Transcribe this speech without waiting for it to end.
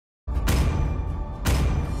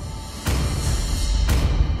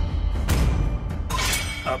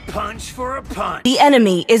A punch for a punch. The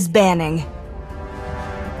enemy is banning.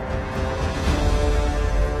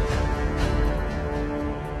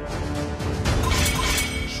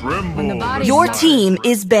 Tremble. Your team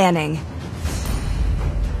is banning.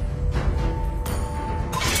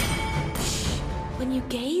 When you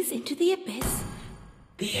gaze into the abyss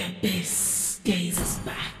gazes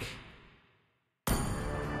back.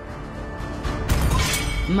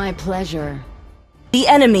 My pleasure. The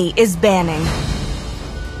enemy is banning.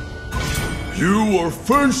 You are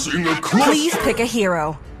facing a close. Please pick a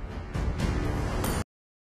hero.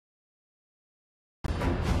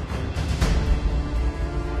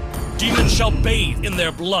 Demons shall bathe in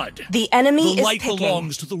their blood. The enemy The is light picking.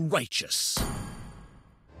 belongs to the righteous.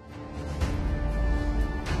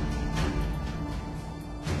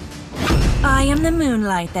 I am the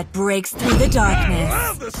moonlight that breaks through the darkness. I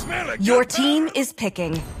love the smell of Your gunpowder. team is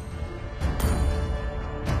picking.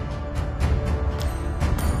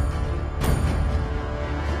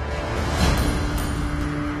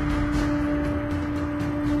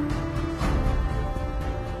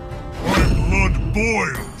 My blood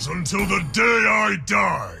boils until the day I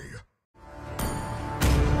die.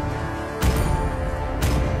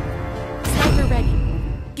 Sniper ready.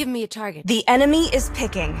 Give me a target. The enemy is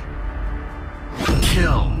picking.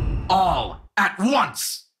 Kill all at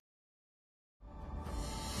once!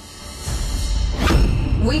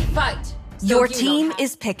 We fight. So Your you team don't have-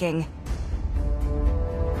 is picking.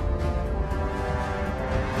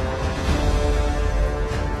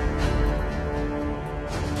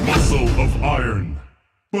 Muscle of iron,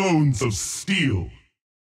 bones of steel.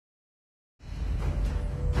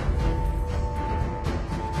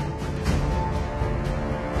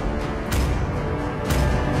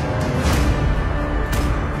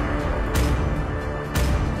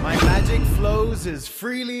 My magic flows as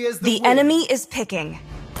freely as the The wind. enemy is picking.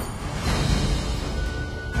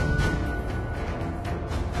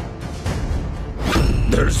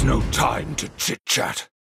 There's no time to chit-chat.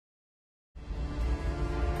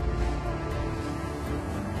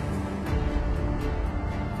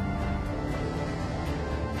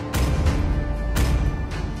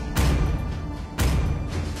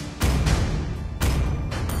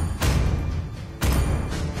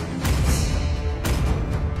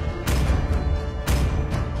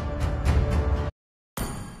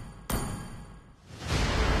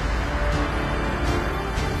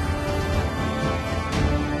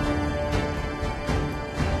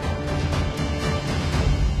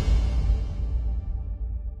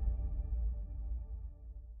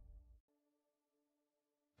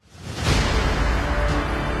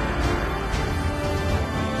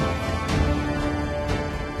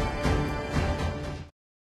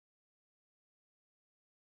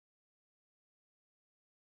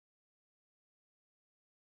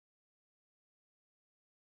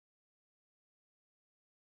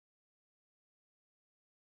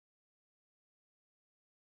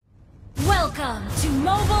 Welcome to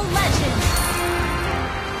Mobile Legends!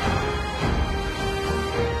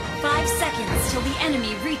 5 seconds till the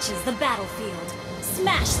enemy reaches the battlefield.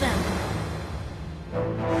 Smash them!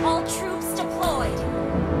 All troops deployed!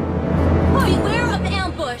 Beware of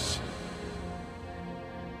ambush!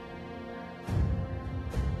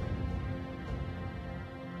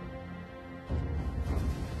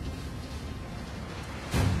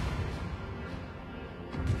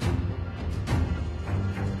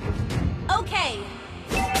 Okay,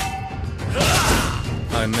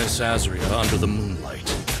 I miss Azria under the moonlight,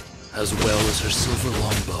 as well as her silver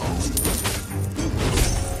longbow.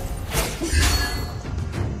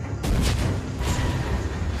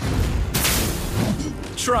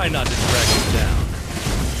 Try not to drag me down.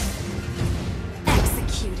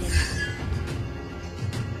 executed.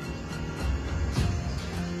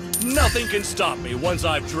 Nothing can stop me once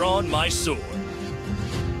I've drawn my sword.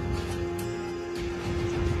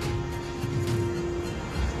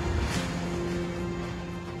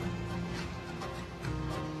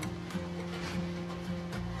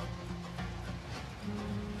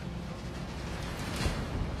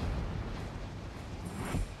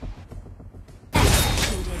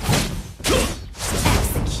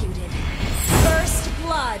 Executed. First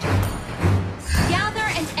blood. Gather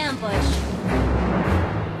and ambush.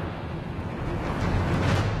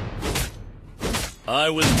 I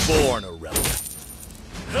was born a rebel.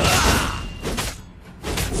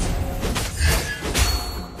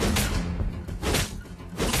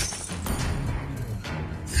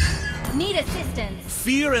 Need assistance.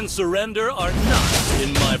 Fear and surrender are not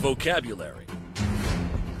in my vocabulary.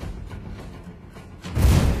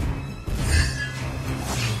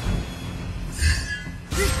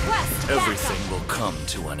 Request backup. Everything will come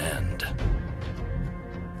to an end.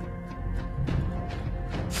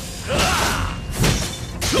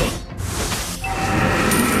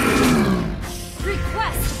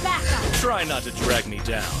 Try not to drag me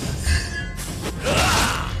down.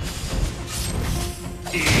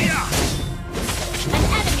 An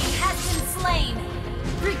enemy has been slain.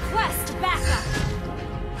 Request backup.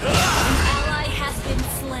 An ally has been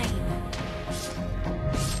slain.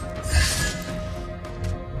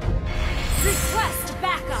 Request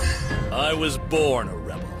backup. I was born a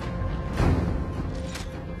rebel.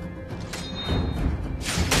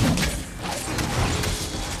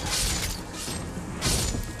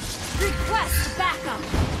 Request backup.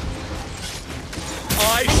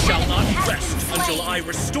 I shall not rest until I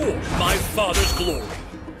restore my father's glory.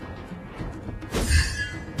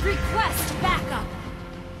 Request backup.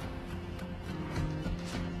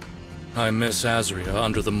 I miss Azria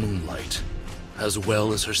under the moonlight, as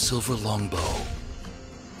well as her silver longbow.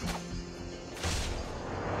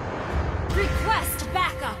 Request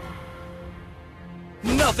backup.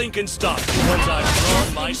 Nothing can stop me once I've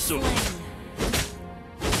drawn my sword.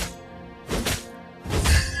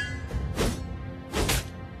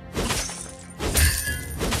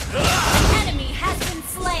 An enemy has been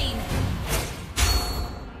slain.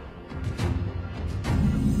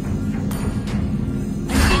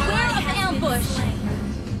 Beware of ambush.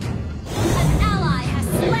 An ally has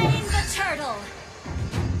slain the turtle.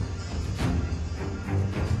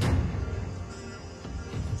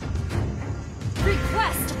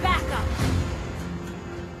 Request backup.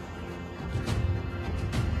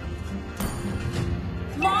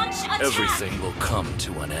 Launch attack. Everything will come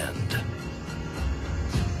to an end.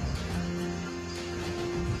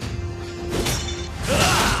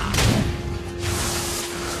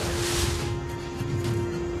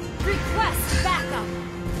 Request backup.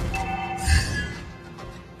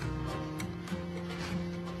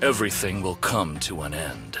 Everything will come to an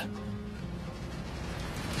end.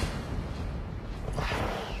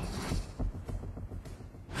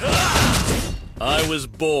 I was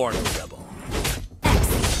born a rebel.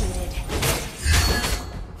 Executed.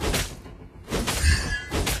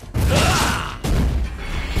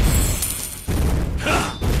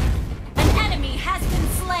 An enemy has been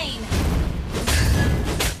slain.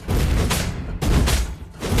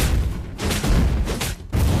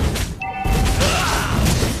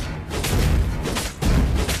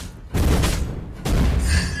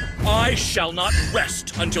 I shall not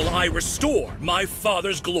rest until I restore my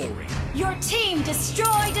father's glory. Your team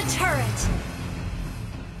destroyed a turret.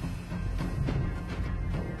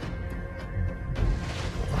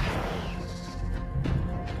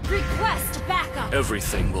 Request backup.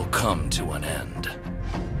 Everything will come to an end.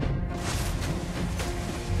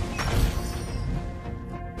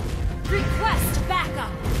 Request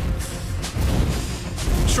backup.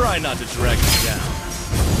 Try not to drag me down.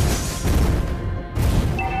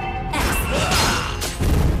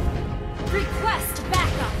 Request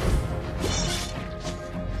backup.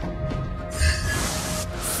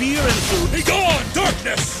 Fear and food. Be gone,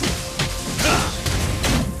 darkness!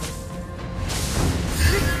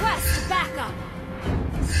 Request backup.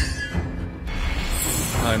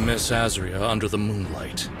 I miss Azria under the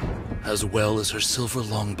moonlight, as well as her silver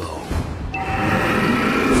longbow.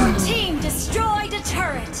 Your team destroyed a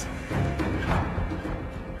turret.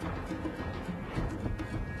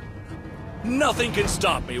 Nothing can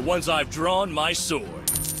stop me once I've drawn my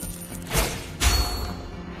sword.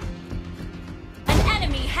 An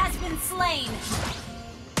enemy has been slain.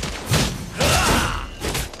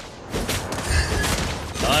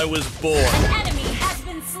 I was born. An enemy has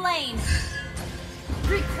been slain.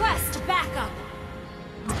 Request backup.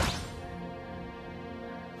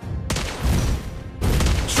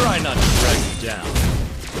 Try not to drag me down.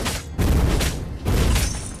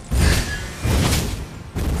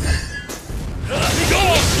 Be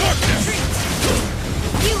gone, darkness!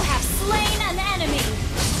 You have slain an enemy.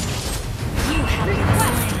 You have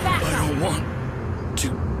request I backup. don't want to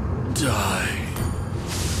die.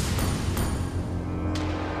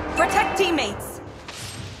 Protect teammates.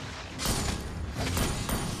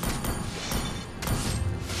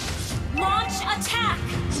 Launch attack.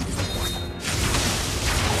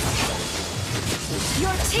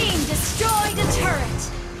 Your team destroyed a turret.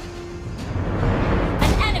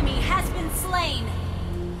 An enemy has been slain.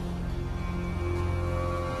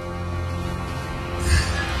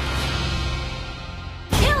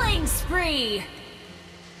 Killing spree.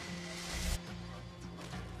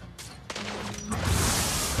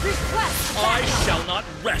 Request I backup. shall not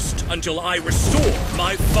rest until I restore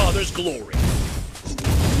my father's glory.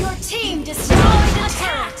 Your team destroyed a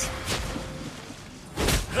turret.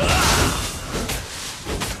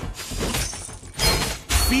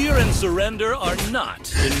 Fear and surrender are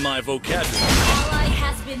not in my vocabulary. Ally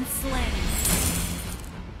has been slain.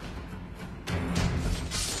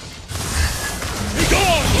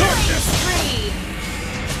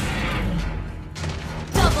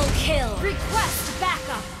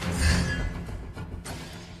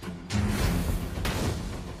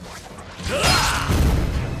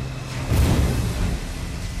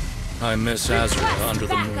 I miss Azria under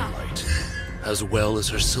the moonlight, as well as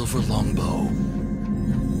her silver longbow.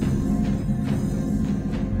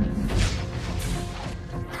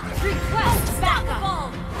 Request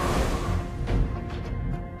backup!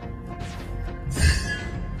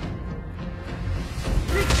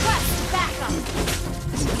 Request backup!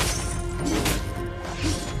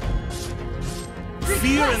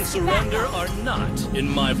 Fear and surrender are not in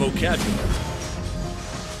my vocabulary.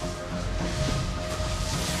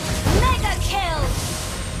 Mega kill!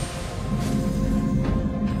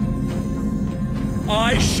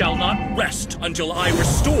 I shall not rest until I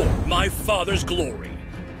restore my father's glory.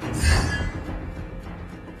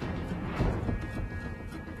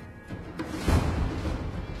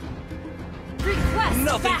 Request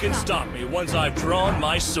Nothing can backup. stop me once I've drawn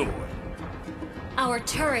my sword. Our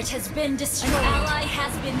turret has been destroyed. An ally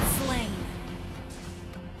has been slain.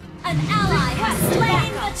 An ally has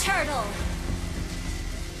slain the turtle.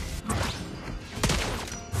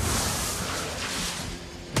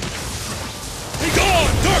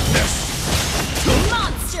 Begone, darkness!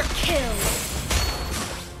 Monster kill.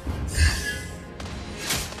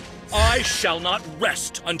 I shall not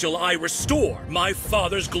rest until I restore my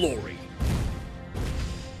father's glory.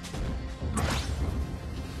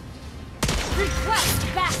 Request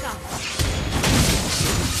backup.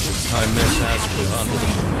 I miss Azria under the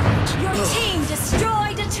moonlight. Your team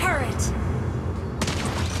destroyed a turret.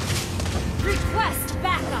 Request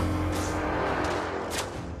backup.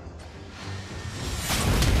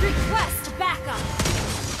 Request backup.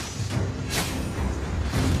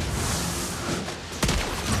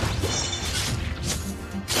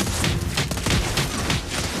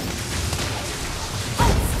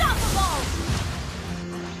 Unstoppable!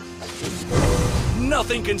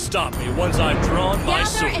 Nothing can stop me once I've drawn my Gather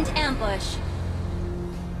sword. and ambush.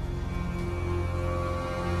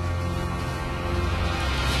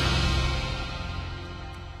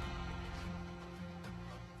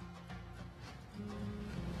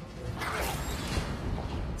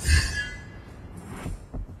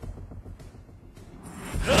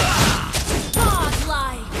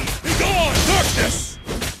 Godlike! Begone, darkness!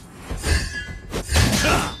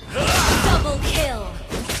 Double kill!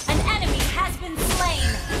 An enemy has been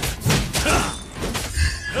slain!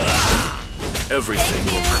 Everything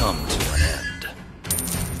Thank will you. come to an end.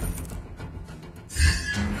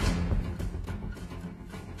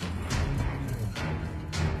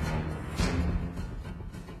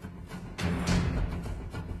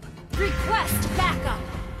 Request backup!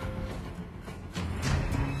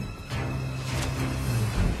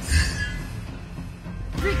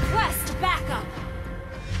 Request backup!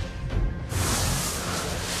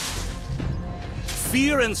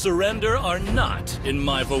 Fear and surrender are not in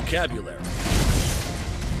my vocabulary.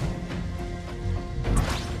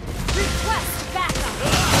 Request backup!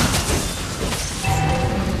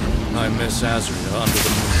 I miss Azria under the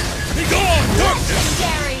moonlight. Begone, darkness!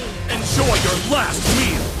 Legendary! Enjoy your last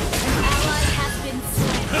meal! An ally has been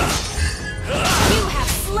slain. You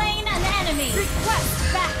have slain an enemy!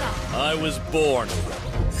 Request backup! I was born a rebel.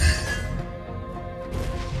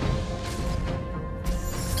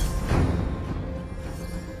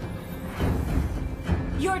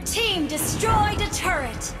 Your team destroyed a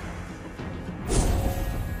turret!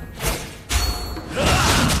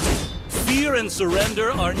 Fear and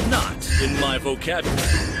surrender are not in my vocabulary.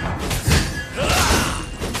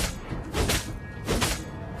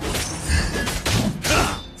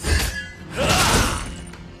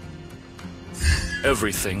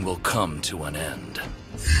 Everything will come to an end.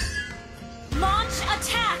 Launch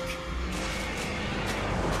attack!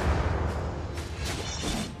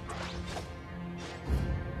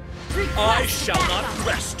 Request I shall backup. not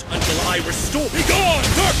rest until I restore. Begone,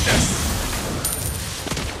 darkness!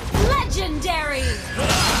 Legendary!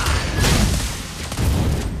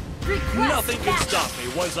 Request Nothing can backup. stop me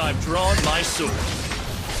once I've drawn my sword.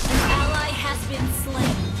 An ally has been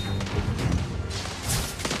slain.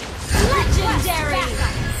 Legendary!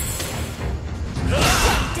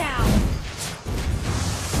 Shut down!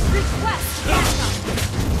 Request backup!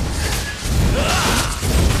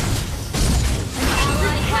 An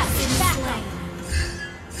ally has been slain.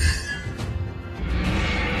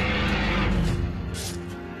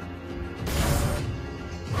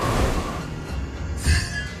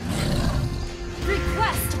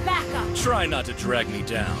 Request backup! Try not to drag me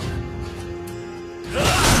down.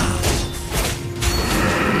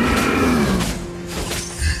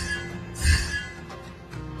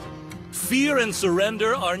 Fear and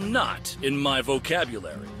surrender are not in my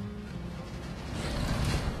vocabulary.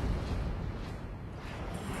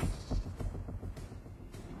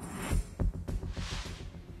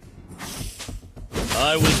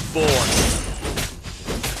 I was born.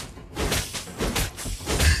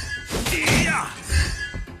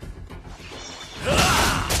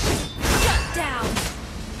 Shut down.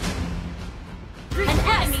 An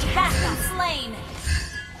enemy has been slain.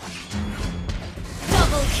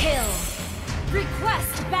 Double kill.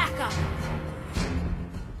 Request backup.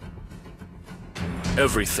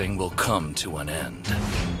 Everything will come to an end.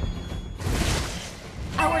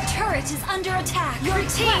 Our turret is under attack. Your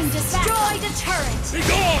team destroyed a turret.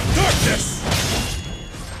 Begone, darkness!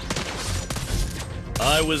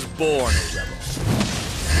 I was born a rebel.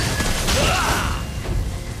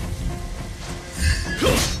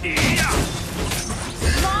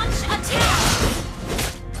 Launch attack.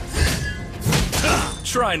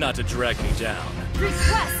 Try not to drag me down.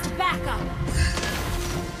 Request backup.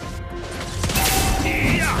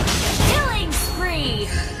 Killing spree.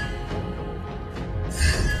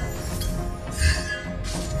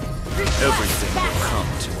 Everything will come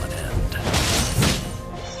to an end.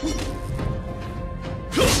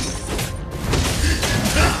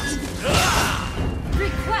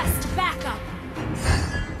 Request backup.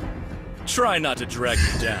 Try not to drag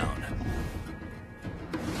me down.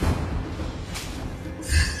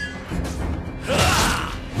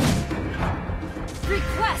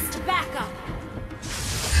 Request backup.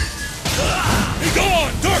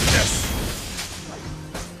 Begone, darkness!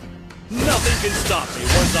 Nothing can stop me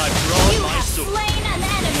once I've drawn You my have sword. slain an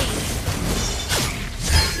enemy.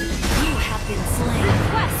 You have been slain.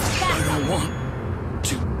 Request I backup. don't want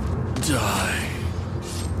to die.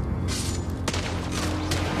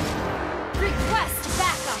 Request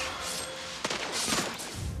backup.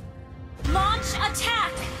 Launch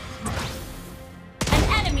attack. An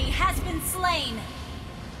enemy has been slain.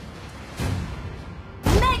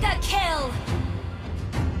 Mega kill.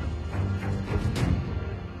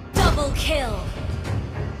 Double kill.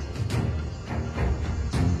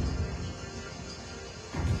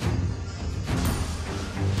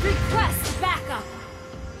 Request backup.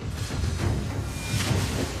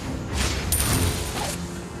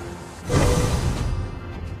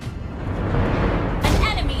 An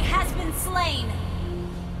enemy has been slain.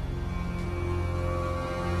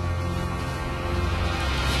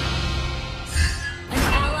 An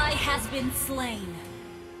ally has been slain.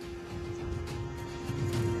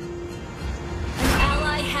 An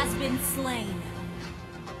ally has been slain.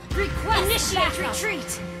 Request Initiate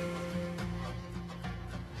retreat.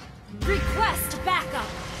 Request backup.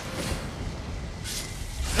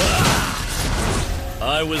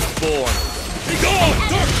 I was born. An Begone, enemy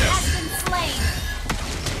darkness! has been slain.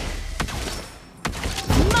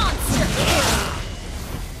 Monster kill.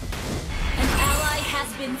 An ally has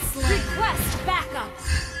been slain. Request backup.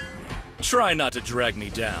 Try not to drag me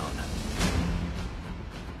down.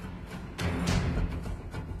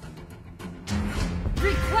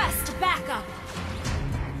 Request backup.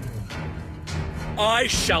 I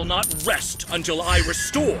shall not rest until I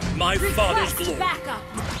restore my father's Request glory. backup.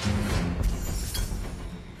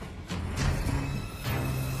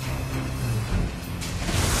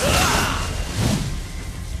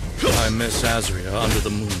 I miss Azria under the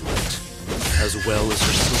moonlight, as well as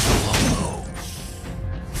her silver longbow.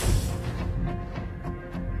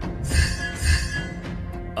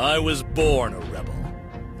 I was born a rebel.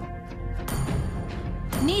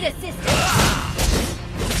 Need assistance.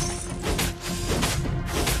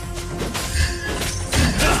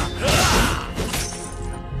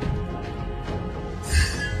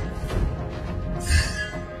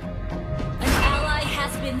 An ally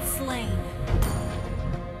has been slain.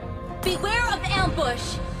 Beware of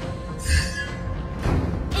ambush.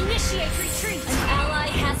 Initiate retreat. An ally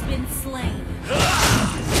has been slain.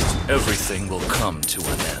 Everything will come to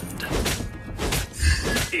an end.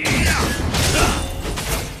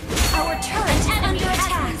 Our turret is under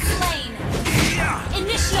attack. Slain.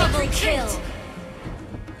 Initiate retreat.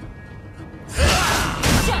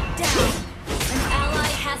 Shut down. An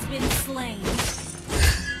ally has been slain.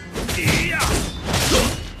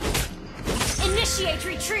 Initiate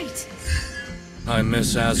retreat. I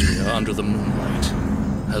miss Azria under the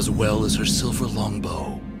moonlight, as well as her silver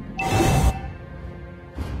longbow.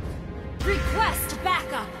 Request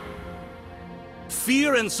backup.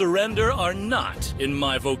 Fear and surrender are not in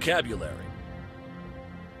my vocabulary.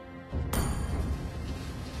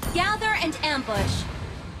 Gather and ambush.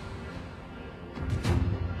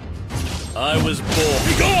 I was born.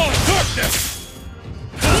 Begone, darkness!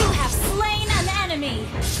 You have slain an enemy.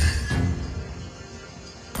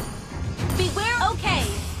 Beware. Okay.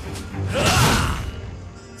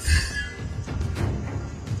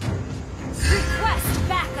 Request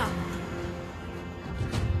backup.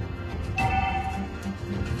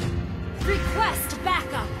 Request backup.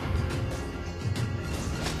 backup!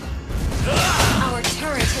 Our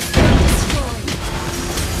turret has been destroyed.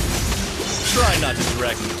 Try not to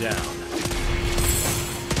drag me down.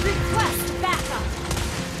 Request backup!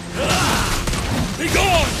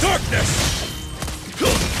 Begone, darkness!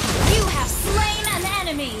 You have slain an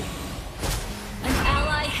enemy! An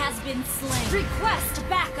ally has been slain. Request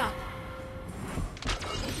backup!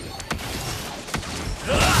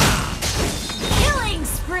 Killing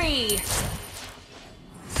spree!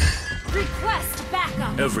 Request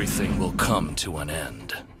backup! Everything will come to an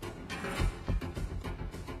end.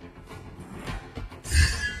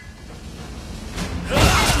 An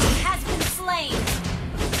enemy has been slain!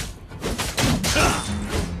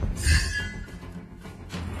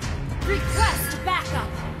 Request backup!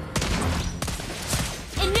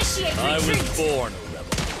 Initiate retreat! I was born a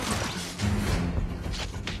rebel.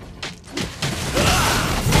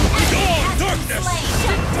 Begone, darkness!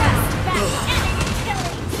 Enemy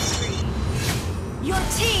killing spree! Your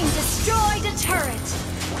team destroyed a turret!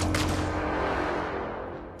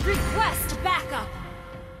 Request backup!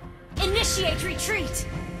 Initiate retreat!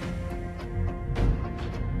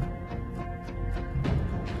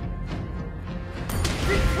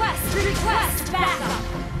 Request backup!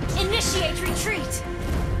 Initiate retreat!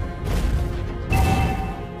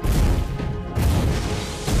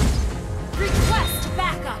 Request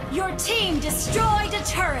backup! Your team destroyed a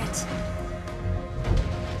turret!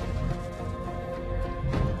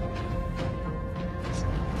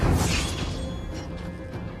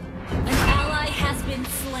 An ally has been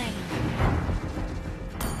slain.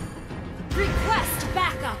 Request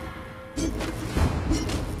backup!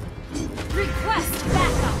 Request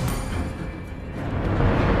backup!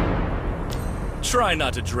 Try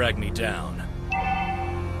not to drag me down.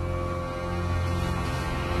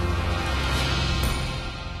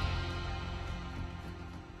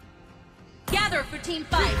 Gather for team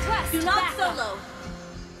fight. Request Do not backup. solo.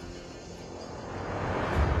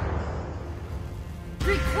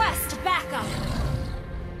 Request backup!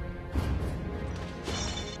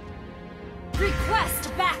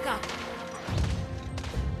 Request backup!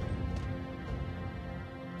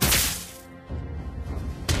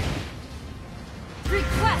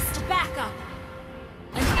 Request backup!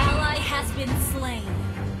 An ally has been slain.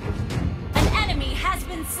 An enemy has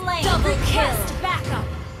been slain. Double Request kill. backup!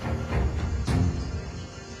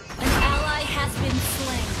 An ally has been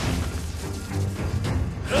slain.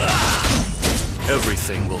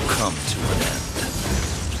 Everything will come to an end.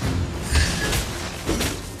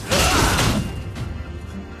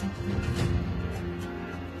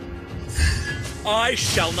 I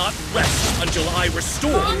shall not rest until I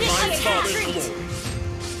restore my Initiate father's retreat. glory.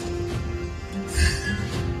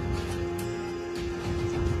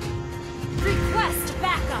 Request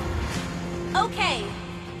backup! Okay.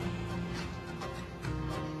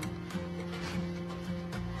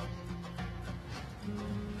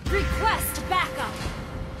 Request backup!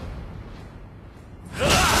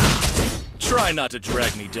 Try not to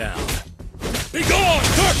drag me down. Begone,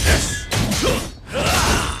 darkness!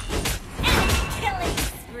 Enemy killing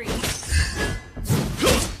spree!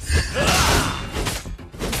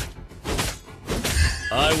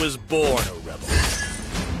 I was born a rebel.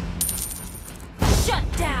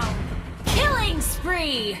 Shut down! Killing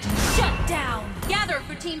spree! Shut down! Gather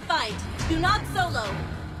for team fight. Do not solo.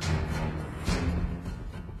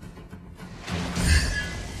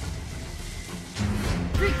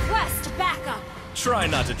 Request backup! Try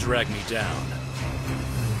not to drag me down.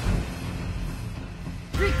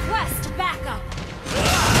 Request backup!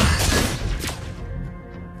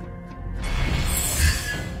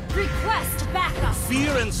 Request backup!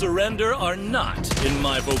 Fear and surrender are not in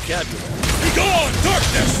my vocabulary. Begone,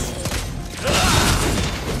 darkness!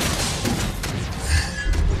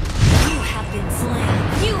 You have been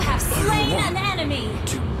slain! You have slain an enemy!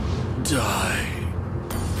 To die.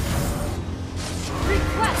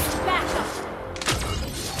 Request backup!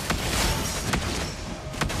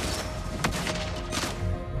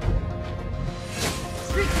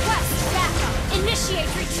 Request backup!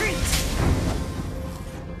 Initiate retreat!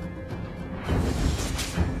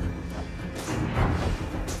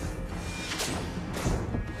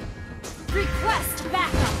 Request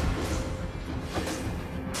backup!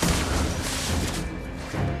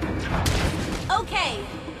 Okay.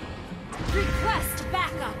 Request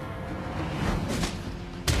backup!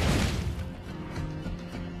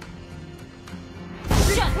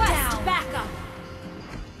 Shut down! Backup!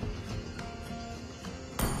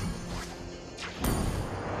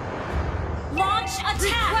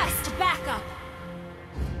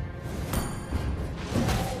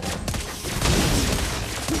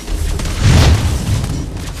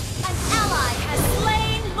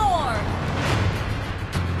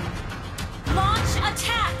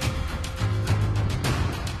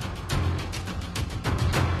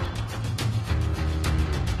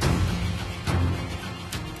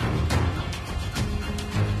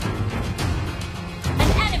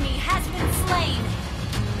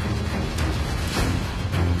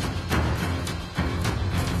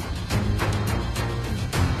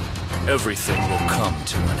 Everything will come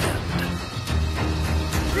to an end.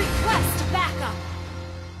 Request backup.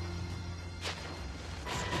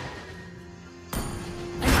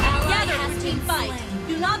 An ally Gather has for team been fight. slain.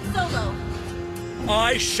 Do not solo.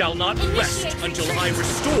 I shall not rest Initiate until retreat. I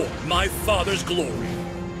restore my father's glory.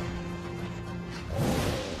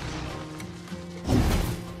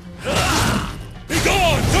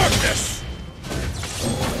 Begone, darkness!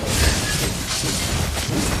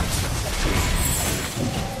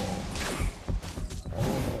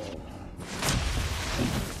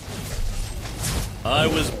 I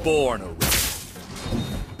was born a rebel.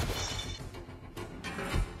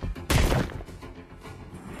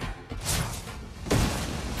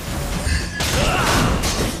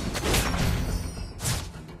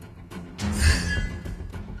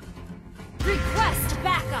 Request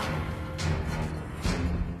backup.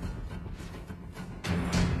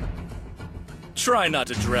 Try not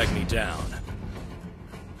to drag me down.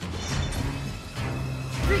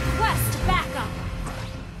 Request backup.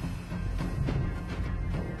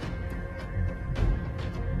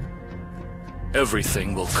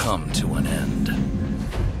 Everything will come to an end.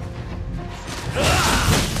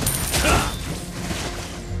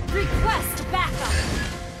 Request backup.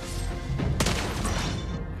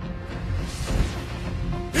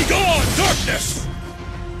 Begone, darkness!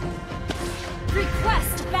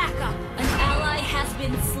 Request backup. An ally has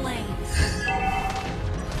been slain.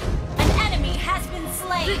 An enemy has been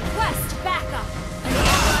slain. Request backup. An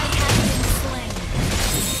ally has been slain.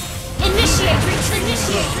 Initiate retreat.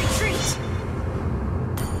 Initiate retreat.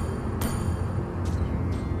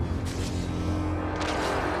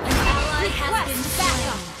 An ally has been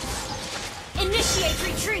backup. Initiate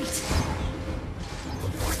retreat.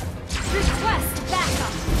 Request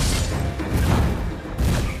backup.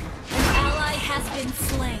 An ally has been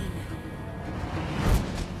slain.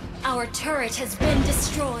 Our turret has been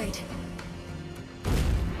destroyed.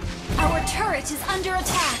 Our turret is under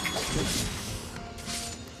attack.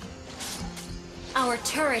 Our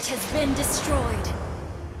turret has been destroyed.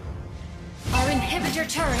 Our inhibitor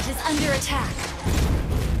turret is under attack.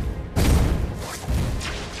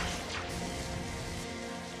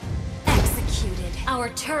 Executed. Our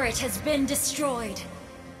turret has been destroyed.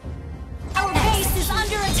 Our base is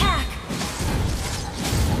under attack.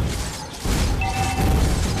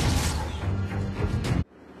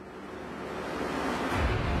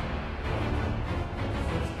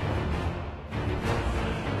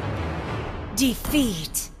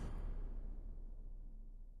 Defeat.